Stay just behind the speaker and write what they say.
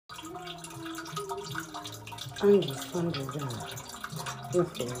Andy's funded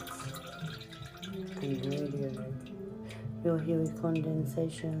records and radio. You'll hear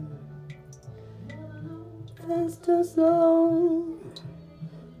condensation. Fast or slow.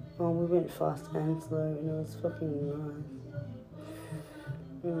 Oh, we went fast and slow and it was fucking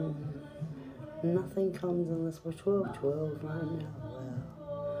nice. Nothing comes unless we're 12-12 right now.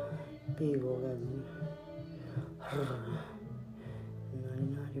 Wow. Big orgasm.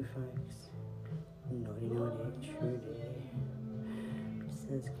 Naughty folks. Naughty, Trudy.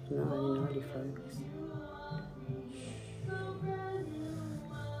 Says good naughty folks.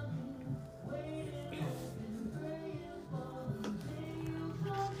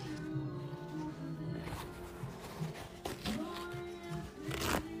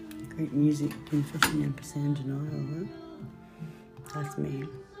 Great music in 59% denial, huh? That's me.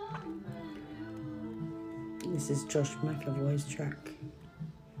 This is Josh McAvoy's track.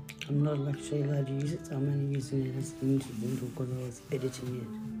 I'm not actually allowed to use it, so I'm only using it as an incidental because I was editing it.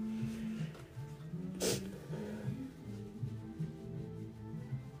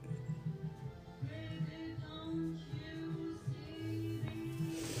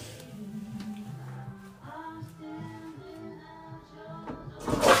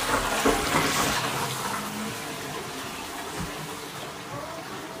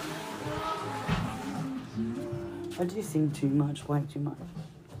 I do sing too much, way too much.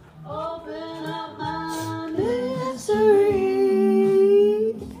 Open up my misery.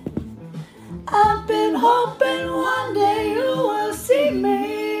 I've been hoping one day you will see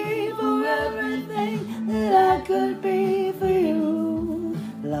me for everything that I could be for you.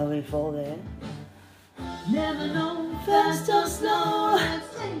 Love it for there. Never know, fast or slow.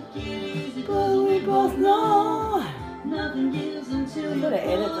 Take it easy, but we both know nothing gives until you gotta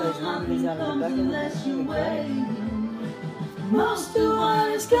edit those harmonies out of the back of the way. Most of what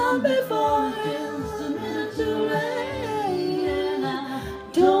has come before is a minute too late, and I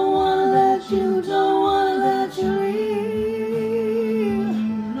don't wanna let you leave.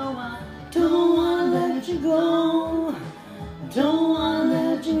 No, I don't wanna let you go. Don't wanna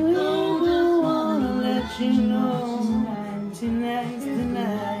let you go. Don't wanna let you know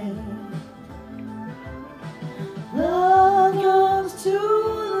tonight. Love comes to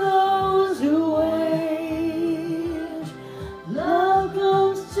those who wait. Love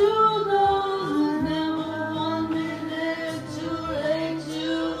comes to those who never want me there too late to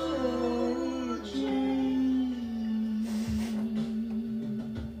change.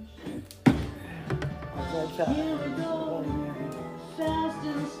 Here we go, fast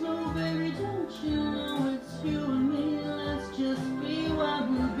and slow, baby, don't you know it's you and me? Let's just be what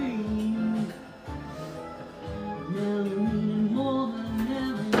we'll be. Never meaning more than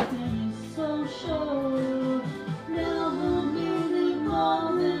everything is so sure. Never meaning more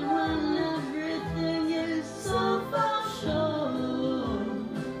than when everything is so far sure.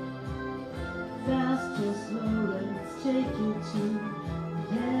 Fast or slow, let's take it to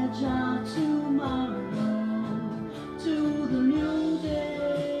the edge of tomorrow, to the new day.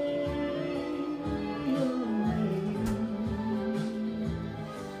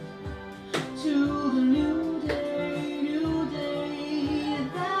 To the new day,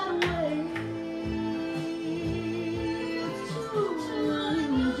 that way. To a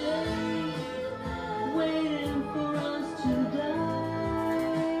new day, waiting for us to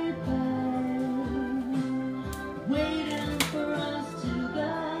die by, waiting for us to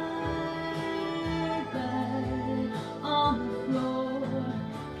die by, on the floor.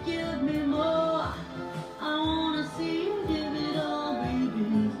 Give me more, I wanna see you give it all,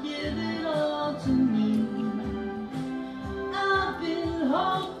 baby, give it all to me. I've been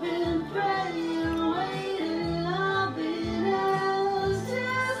hoping, praying, waiting. I've been anticipating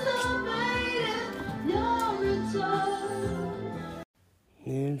your return.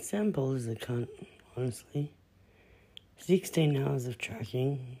 And Sam Paul is a cunt, honestly. 16 hours of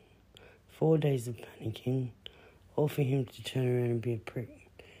tracking, 4 days of panicking, all for him to turn around and be a prick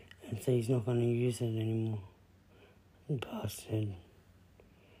and say he's not going to use it anymore. Bastard.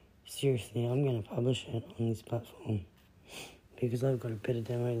 Seriously, I'm going to publish it on this platform because I've got a better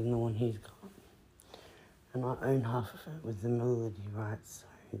demo than the one he's got. And I own half of it with the melody rights.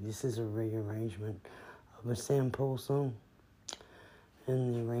 So this is a rearrangement of a Sam Paul song.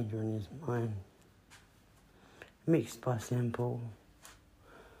 And the arrangement is mine. Mixed by Sam Paul.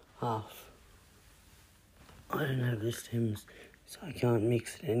 Half. I don't have the stems, so I can't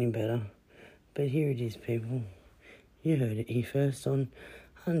mix it any better. But here it is, people. You heard it here first on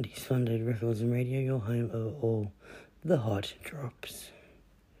Undies Funded Records and Radio, your home of all the hot drops.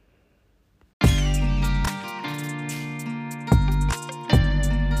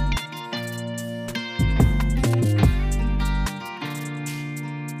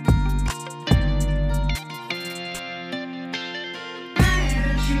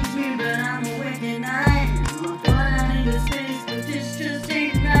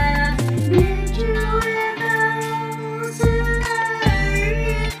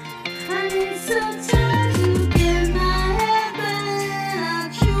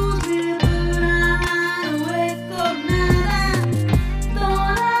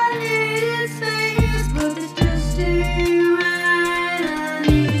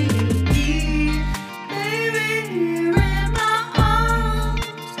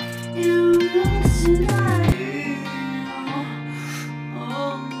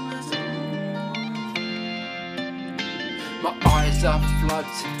 Days are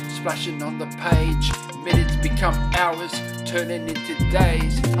floods, splashing on the page. Minutes become hours, turning into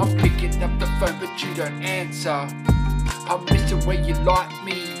days. I'm picking up the phone but you don't answer. I miss the way you light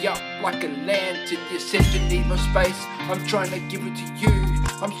me up like a lantern. You said you need more space, I'm trying to give it to you.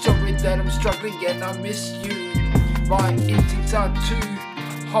 I'm sorry that I'm struggling and I miss you. My instincts are to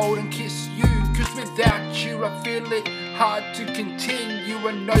hold and kiss you, cause without you I feel it hard to continue.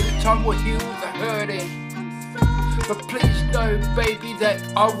 I know the time will heal the hurting, but please know, baby, that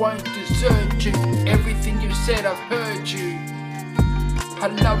I won't desert you. Everything you said, I've heard you. I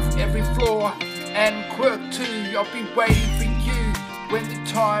love every flaw and quirk too. I'll be waiting for you when the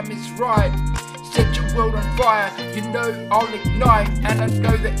time is right. Set your world on fire, you know I'll ignite, and I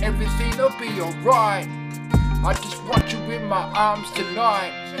know that everything'll be alright. I just want you in my arms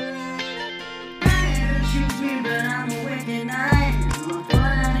tonight. Choose me, but I'm awake at night. Thought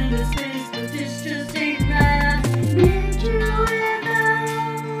I need a space, but this just ain't right. Need you in the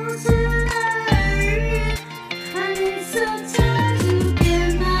house tonight. I need some time to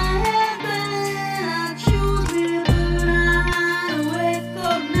get my head back. I choose me, but I'm awake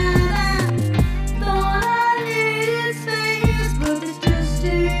all night. Thought I needed space, but this just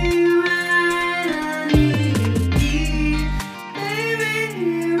ain't right. I need you, baby,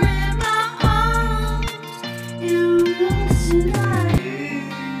 here in my arms. You know tonight.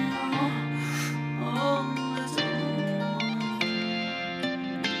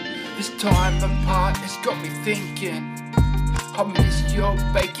 This time apart has got me thinking. I miss your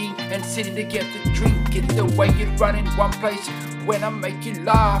baking and sitting together drinking. The way you'd run in one place when I make you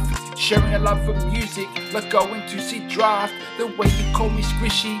laugh. Sharing a love for music like going to see Draft. The way you call me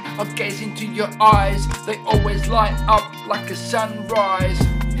squishy, I gaze into your eyes. They always light up like a sunrise.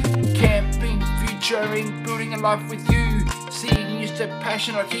 Camping, futuring, building a life with you. Seeing you so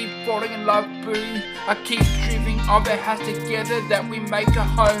passionate, I keep falling in love, boo. I keep dreaming of a house together, that we make a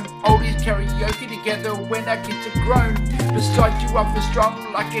home. Oldies karaoke together when our kids are grown. Beside you I feel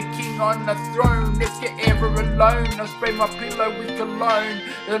strong like a king on a throne. If you're ever alone, I'll spray my pillow with cologne.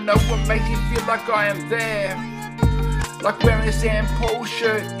 And no one makes you feel like I am there. Like wearing a Sam Paul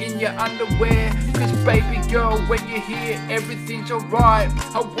shirt in your underwear. Cause baby girl, when you're here, everything's alright.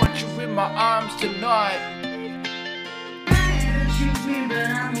 I want you in my arms tonight. Choose me, but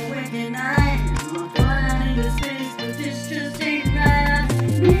I'm awake at night. Thought I need a space, but this just ain't right.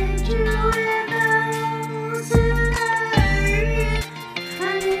 Need you in the house tonight. I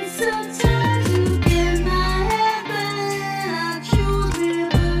need some time to get my head back. I choose me,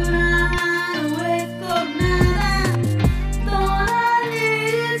 but I'm awake all night. Thought I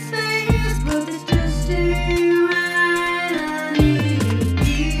needed space, but this just ain't right. I need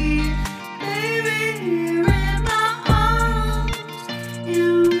you, baby, here in my arms. You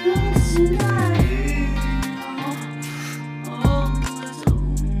know tonight.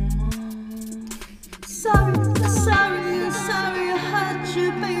 Sorry, sorry, sorry I hurt you,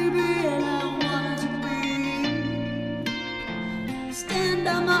 baby, and I wanted to be. Stand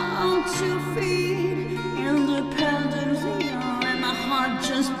on my own 2 feet, independent, and my heart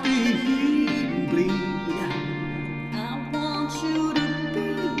just bleed. I want you to be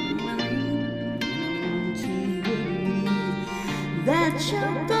with me, and I want you to believe that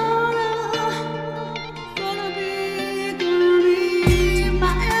you're gonna be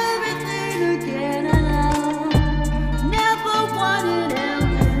my everything again, and I never wanted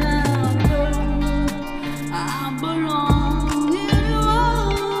anything else. I belong in your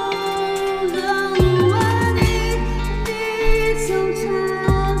arms. Oh, I need some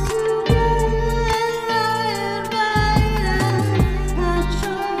time to get right. I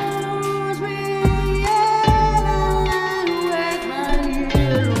chose me, and I wait right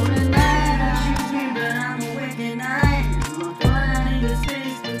here.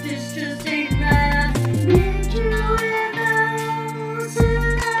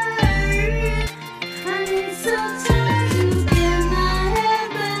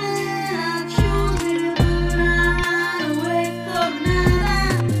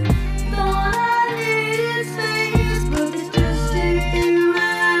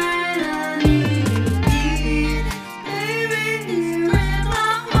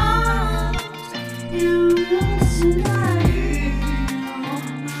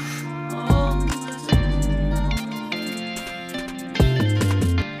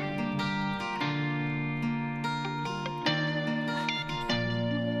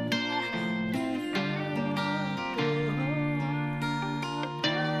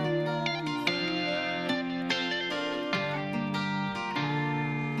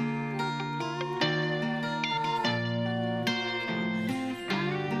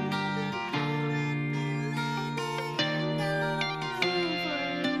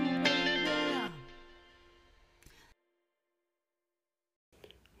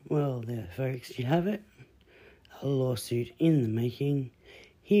 Well, there, folks, you have it. A lawsuit in the making.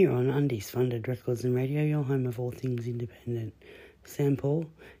 Here on Undies Funded Records and Radio, your home of all things independent. Sam Paul,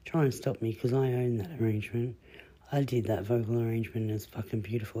 try and stop me because I own that arrangement. I did that vocal arrangement and it's fucking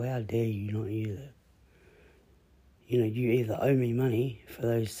beautiful. How dare you not use it? You know, you either owe me money for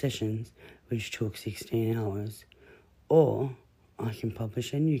those sessions, which took 16 hours, or I can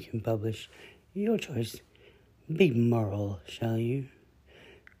publish and you can publish. Your choice. Be moral, shall you?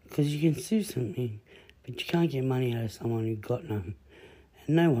 Because you can sue something, but you can't get money out of someone who got none.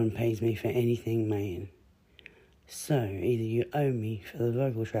 And no one pays me for anything made. So, either you owe me for the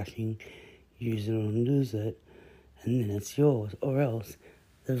vocal tracking, use it or lose it, and then it's yours, or else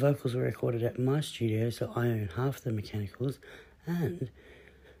the vocals were recorded at my studio, so I own half the mechanicals, and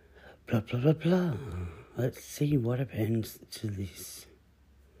blah blah blah blah. Let's see what happens to this.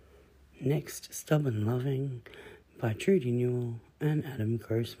 Next, Stubborn Loving by Trudy Newell and Adam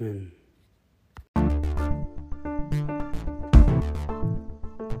Grossman.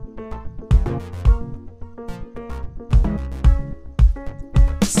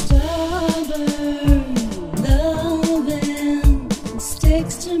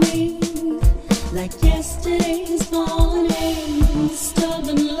 To me, like yesterday's morning,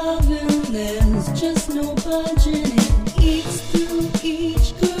 stubborn loving, there's just no budget.